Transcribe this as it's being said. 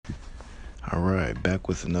All right, back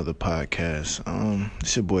with another podcast.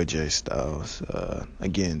 It's your boy Jay Styles.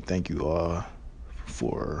 Again, thank you all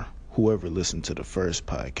for whoever listened to the first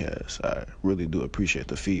podcast. I really do appreciate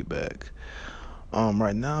the feedback.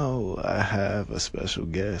 Right now I have a special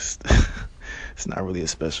guest. It's not really a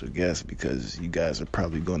special guest because you guys are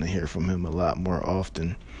probably going to hear from him a lot more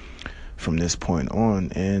often from this point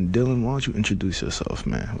on. And Dylan, why don't you introduce yourself,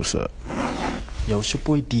 man? What's up? Yo, it's your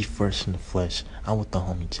boy D First in the Flesh. I'm with the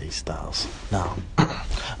homie Jay Styles. Now,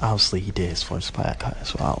 obviously he did his first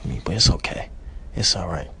podcast without me, but it's okay. It's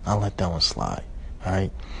alright. I'll let that one slide.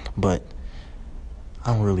 Alright? But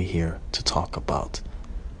I'm really here to talk about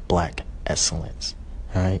black excellence.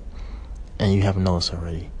 Alright? And you haven't noticed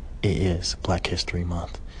already, it is Black History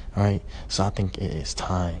Month. Alright? So I think it is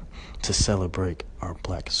time to celebrate our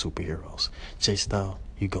black superheroes. Jay Styles,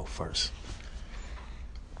 you go first.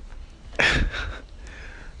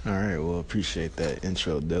 All right, well, appreciate that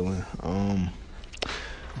intro, Dylan.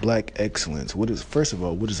 Black excellence. What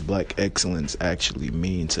does black excellence actually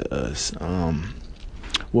mean to us?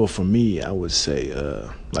 Well, for me, I would say,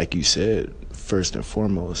 like you said, first and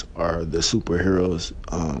foremost are the superheroes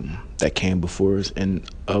that came before us and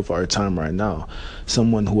of our time right now.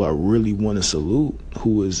 Someone who I really want to salute,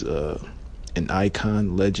 who is an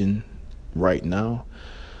icon, legend right now.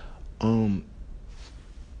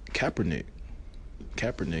 Kaepernick,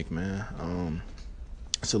 man.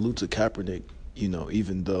 Salute to Kaepernick,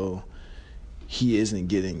 even though he isn't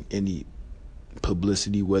getting any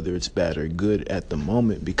publicity, whether it's bad or good at the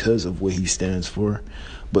moment because of what he stands for,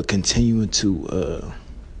 but continuing to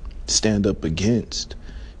stand up against,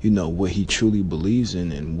 what he truly believes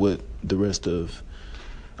in and what the rest of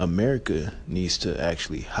America needs to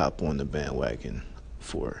actually hop on the bandwagon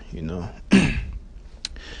for,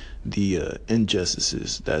 the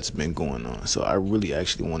injustices that's been going on. So I really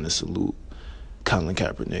actually want to salute Colin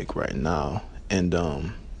Kaepernick right now. And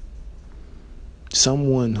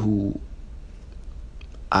someone who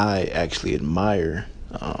I actually admire,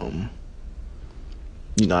 I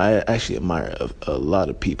actually admire a lot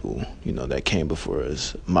of people, that came before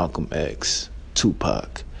us. Malcolm X,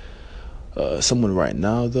 Tupac. Someone right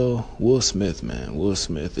now, though, Will Smith, man. Will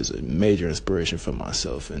Smith is a major inspiration for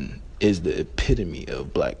myself and is the epitome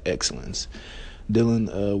of black excellence. Dylan,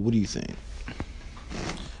 what do you think?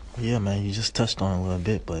 Yeah, man, you just touched on it a little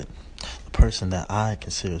bit, but the person that I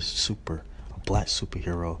consider a black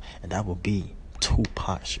superhero, and that would be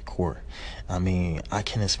Tupac Shakur. I mean, I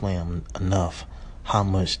can't explain enough how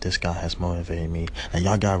much this guy has motivated me. And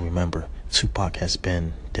y'all gotta remember, Tupac has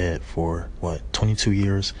been dead for, 22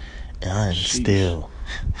 years? And I am still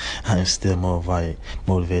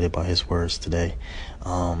motivated by his words today.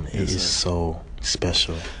 It is so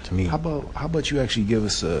special to me. How about you actually give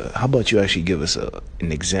us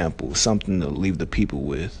an example, something to leave the people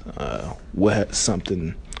with? What is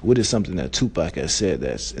something that Tupac has said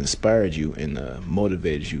that's inspired you and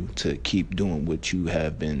motivated you to keep doing what you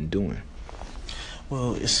have been doing?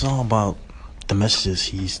 Well, it's all about the messages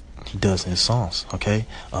he does in his songs. Okay,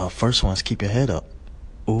 first one is keep your head up.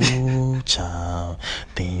 Ooh, child,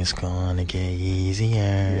 things gonna get easier.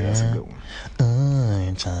 Yeah, that's a good one.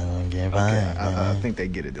 Child gonna get by. Okay, I think they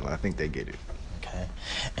get it, Dylan. I think they get it. Okay,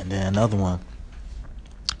 and then another one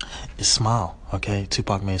is Smile. Okay,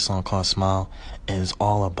 Tupac made a song called Smile, and it's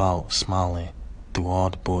all about smiling through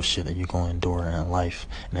all the bullshit that you're going to endure in life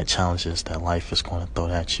and the challenges that life is going to throw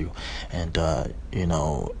at you. And I'm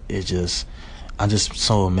just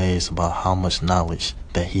so amazed about how much knowledge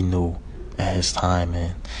that he knew at his time,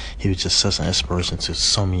 and he was just such an inspiration to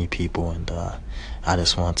so many people. And I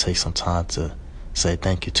just want to take some time to say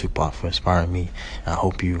thank you, Tupac, for inspiring me. And I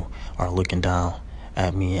hope you are looking down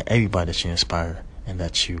at me and everybody that you inspire, and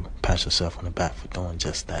that you pat yourself on the back for doing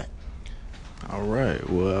just that. All right,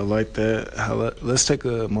 well, I like that. Let's take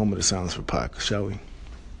a moment of silence for Pac, shall we?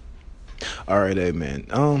 All right, amen.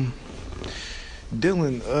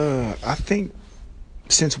 Dylan, I think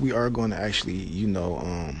since we are going to actually,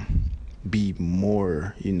 be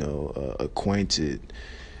more, acquainted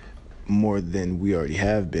more than we already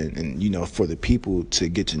have been, and for the people to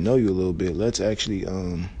get to know you a little bit, let's actually,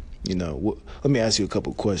 let me ask you a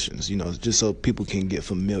couple questions, just so people can get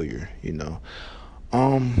familiar,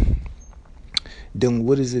 Dylan,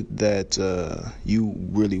 what is it that you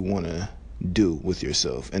really want to do with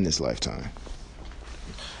yourself in this lifetime?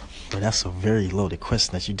 But that's a very loaded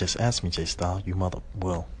question that you just asked me, Jay Style. You mother.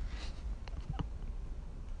 Well,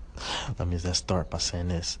 let me just start by saying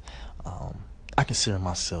this. I consider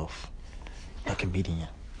myself a comedian.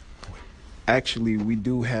 Actually, we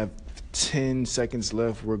do have 10 seconds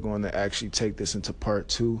left. We're going to actually take this into part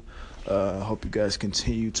 2. Hope you guys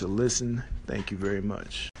continue to listen. Thank you very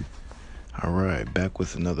much. All right, back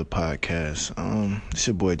with another podcast. It's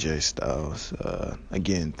your boy Jay Styles.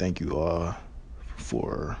 Again, thank you all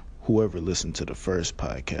for whoever listened to the first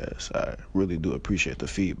podcast. I really do appreciate the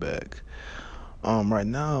feedback. Right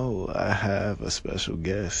now I have a special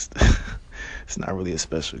guest. It's not really a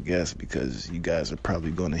special guest because you guys are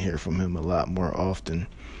probably going to hear from him a lot more often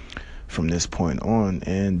from this point on.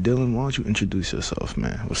 And Dylan, why don't you introduce yourself,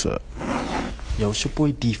 man? What's up? Yo, it's your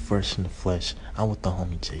boy D First in the flesh. I'm with the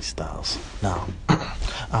homie Jay Styles. Now,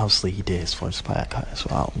 obviously he did his first podcast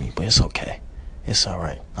without me, but it's okay. It's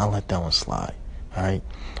alright. I'll let that one slide. Alright?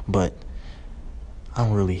 But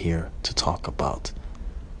I'm really here to talk about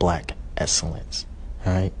black excellence.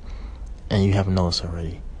 Alright? And you haven't noticed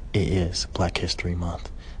already, it is Black History Month.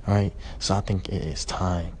 Alright? So I think it is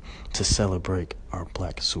time to celebrate our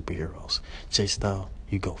black superheroes. Jay Styles,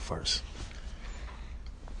 you go first.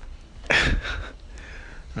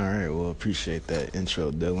 All right, well, appreciate that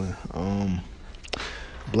intro, Dylan.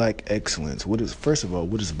 Black excellence. First of all,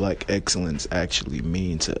 what does black excellence actually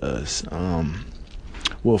mean to us?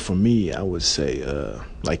 Well, for me, I would say,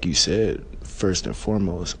 like you said, first and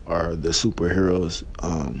foremost are the superheroes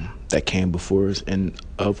that came before us and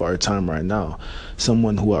of our time right now.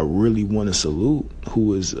 Someone who I really want to salute,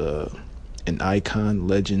 who is an icon,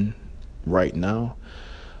 legend right now.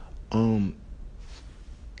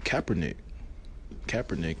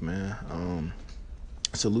 Kaepernick, man.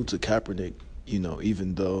 Salute to Kaepernick,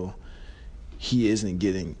 even though he isn't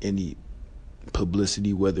getting any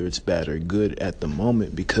publicity, whether it's bad or good at the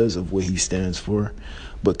moment because of what he stands for,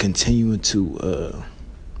 but continuing to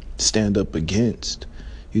stand up against,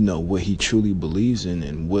 what he truly believes in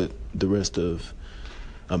and what the rest of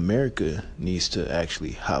America needs to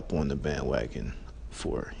actually hop on the bandwagon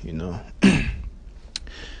for,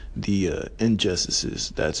 the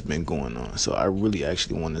injustices that's been going on. So I really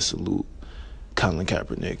actually want to salute Colin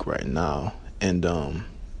Kaepernick right now. And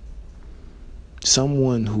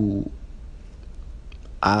someone who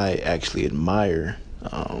I actually admire,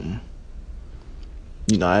 I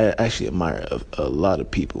actually admire a lot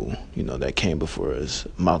of people, that came before us.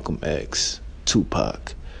 Malcolm X,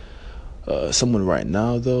 Tupac. Someone right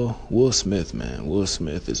now, though, Will Smith, man. Will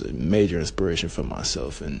Smith is a major inspiration for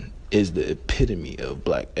myself and is the epitome of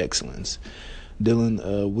black excellence. Dylan,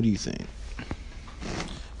 what do you think?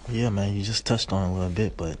 Yeah, man, you just touched on it a little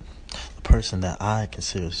bit, but the person that I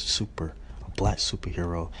consider a black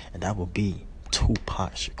superhero, and that would be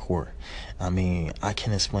Tupac Shakur. I mean, I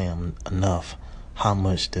can't explain enough how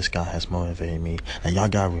much this guy has motivated me. And y'all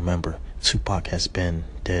gotta remember, Tupac has been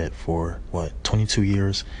dead for, 22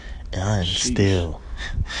 years? And I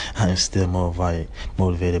am still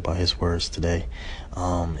motivated by his words today.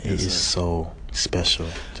 It is so special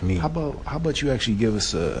to me. How about you actually give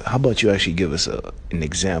us an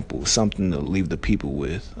example, something to leave the people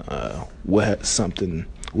with? What is something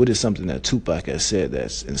that Tupac has said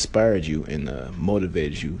that's inspired you and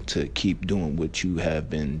motivated you to keep doing what you have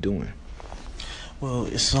been doing? Well,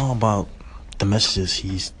 it's all about the messages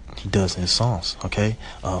he does in his songs. Okay,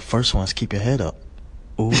 first one is keep your head up.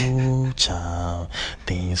 Ooh, child,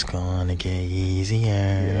 things gonna get easier.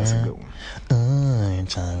 Yeah, that's a good one.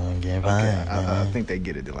 Child gonna get by. Okay, I think they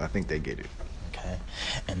get it, Dylan. I think they get it. Okay,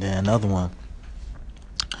 and then another one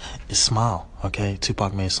is Smile. Okay,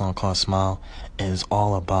 Tupac made a song called Smile, and it's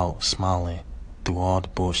all about smiling through all the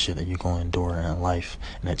bullshit that you're going to endure in life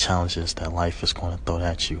and the challenges that life is going to throw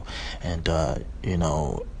at you. And I'm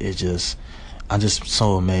just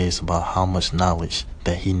so amazed about how much knowledge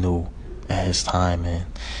that he knew at his time, and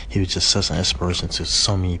he was just such an inspiration to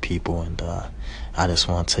so many people. And I just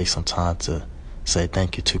want to take some time to say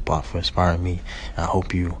thank you, Tupac, for inspiring me. And I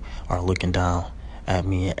hope you are looking down at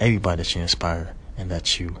me and everybody that you inspire, and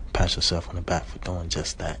that you pat yourself on the back for doing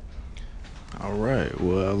just that. All right,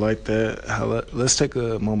 well, I like that. Let's take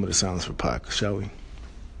a moment of silence for Pac, shall we?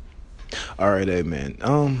 All right, hey man.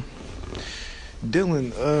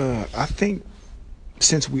 Dylan, I think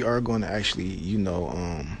since we are going to actually,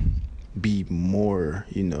 be more,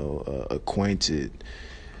 acquainted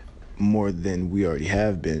more than we already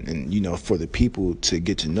have been, and for the people to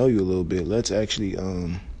get to know you a little bit, let's actually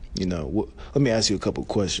let me ask you a couple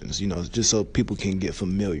questions, just so people can get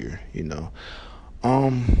familiar.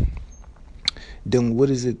 Dylan, what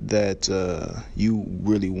is it that you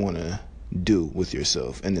really want to do with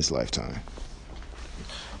yourself in this lifetime?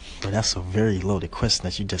 But that's a very loaded question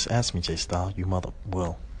that you just asked me, Jay Style. You mother.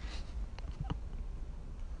 Well,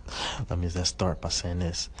 let me just start by saying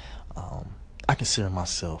this. I consider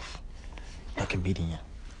myself a comedian.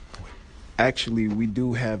 Actually, we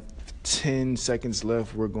do have 10 seconds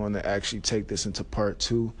left. We're going to actually take this into part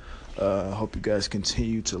 2. Hope you guys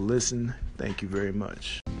continue to listen. Thank you very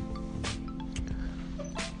much.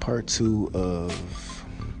 part 2 of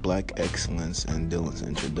Black Excellence and Dylan's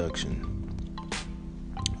introduction.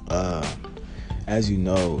 As you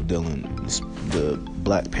know, Dylan, the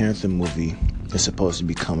Black Panther movie is supposed to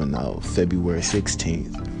be coming out February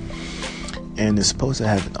 16th. And it's supposed to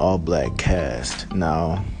have an all-black cast.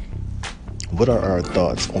 Now, what are our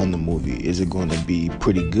thoughts on the movie? Is it going to be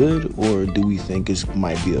pretty good, or do we think it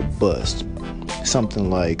might be a bust? Something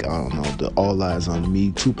like, I don't know, the All Eyes on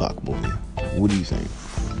Me Tupac movie. What do you think?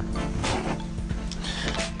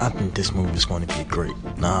 I think this movie is going to be great.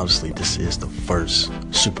 Now, obviously, this is the first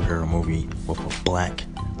superhero movie with a black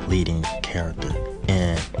leading character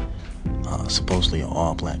and supposedly an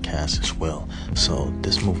all-black cast as well. So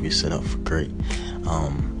this movie is set up for great.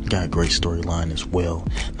 Got a great storyline as well.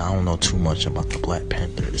 Now, I don't know too much about the Black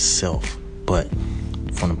Panther itself, but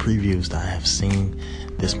from the previews that I have seen,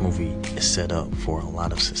 this movie is set up for a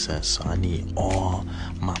lot of success. So I need all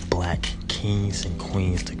my black kings and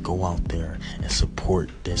queens to go out there and support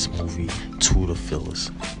this movie to the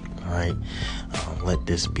fullest. Alright? Let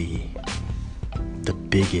this be the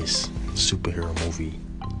biggest superhero movie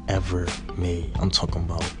ever made. I'm talking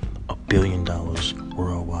about $1 billion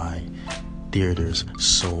worldwide. Theaters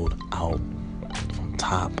sold out from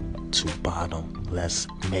top to bottom. Let's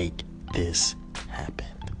make this happen.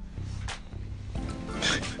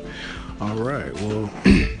 All right. Well,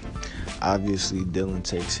 obviously, Dylan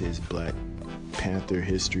takes his Black Panther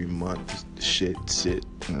History Month shit,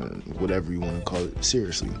 whatever you want to call it,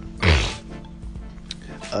 seriously.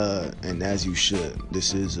 And as you should.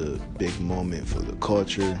 This is a big moment for the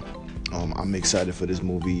culture. I'm excited for this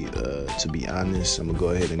movie. To be honest, I'm gonna go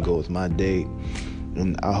ahead and go with my date,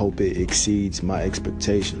 and I hope it exceeds my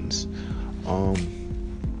expectations.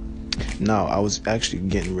 Now, I was actually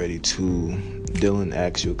getting ready to Dylan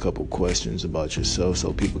ask you a couple questions about yourself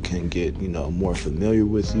so people can get, more familiar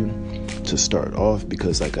with you to start off,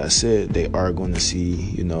 because like I said, they are going to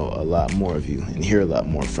see, a lot more of you and hear a lot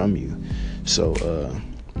more from you. So,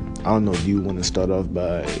 I don't know, do you want to start off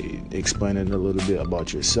by explaining a little bit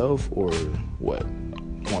about yourself, or what?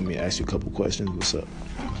 Want me to ask you a couple questions? What's up?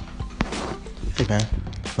 Hey man,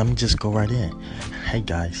 let me just go right in. Hey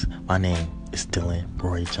guys, my name is Dylan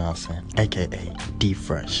Roy Johnson, aka D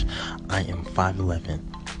Fresh. I am 5'11",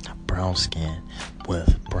 brown skin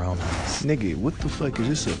with brown eyes. Nigga, what the fuck is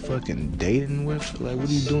this, a fucking dating website? Like, what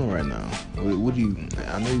are you doing right now? What do you?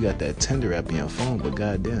 I know you got that Tinder app in your phone, but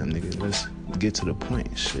goddamn, nigga, let's get to the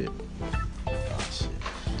point. Shit. Oh, shit.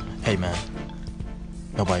 Hey man,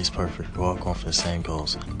 nobody's perfect. We're all going for the same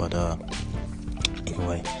goals. But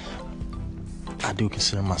anyway, I do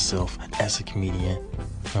consider myself as a comedian.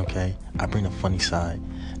 Okay, I bring the funny side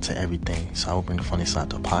to everything. So I will bring the funny side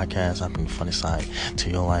to a podcast. I bring the funny side to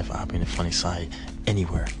your life. I bring the funny side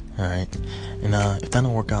anywhere. All right, and if that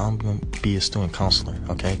don't work out, I'm gonna be a student counselor.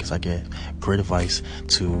 Okay, because I give great advice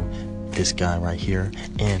to this guy right here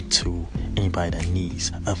and to anybody that needs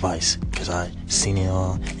advice, because I've seen it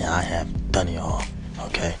all and I have done it all.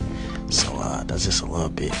 Okay, so that's just a little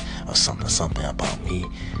bit of something about me,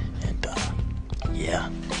 and yeah.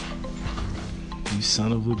 You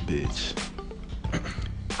son of a bitch.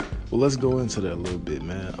 Well, let's go into that a little bit,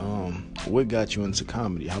 man. What got you into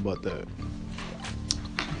comedy? How about that?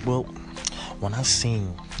 Well, when I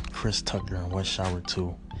seen Chris Tucker in Rush Hour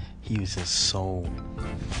 2, he was just so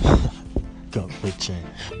gut wrenching,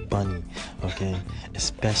 funny, okay?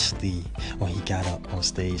 Especially when he got up on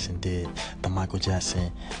stage and did the Michael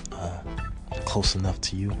Jackson Close Enough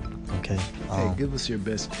to You, okay? Hey, give us your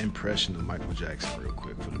best impression of Michael Jackson real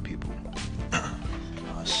quick for the people.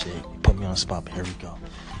 Oh shit, you put me on the spot, but here we go.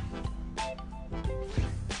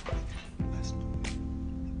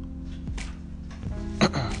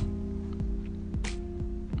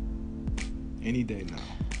 Any day now.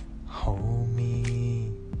 Hold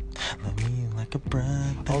me, love me like a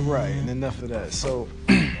brother. All right, and enough of that. So,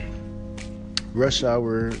 Rush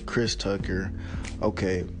Hour, Chris Tucker.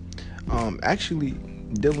 Okay. Actually,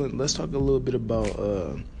 Dylan, let's talk a little bit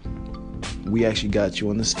about we actually got you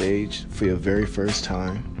on the stage for your very first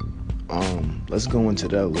time. Let's go into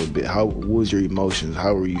that a little bit. What was your emotions?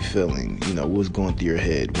 How were you feeling? What was going through your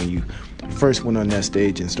head when you first went on that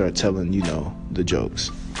stage and started telling, the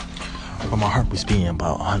jokes? Well, my heart was beating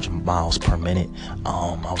about 100 miles per minute.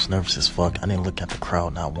 I was nervous as fuck. I didn't look at the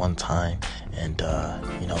crowd not one time, and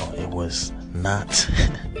it was not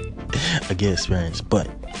a good experience. But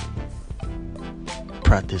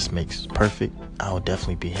practice makes perfect. I will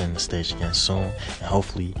definitely be hitting the stage again soon, and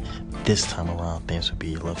hopefully this time around things will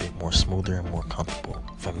be a little bit more smoother and more comfortable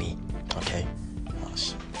for me. Okay. Oh,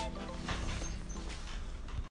 shit.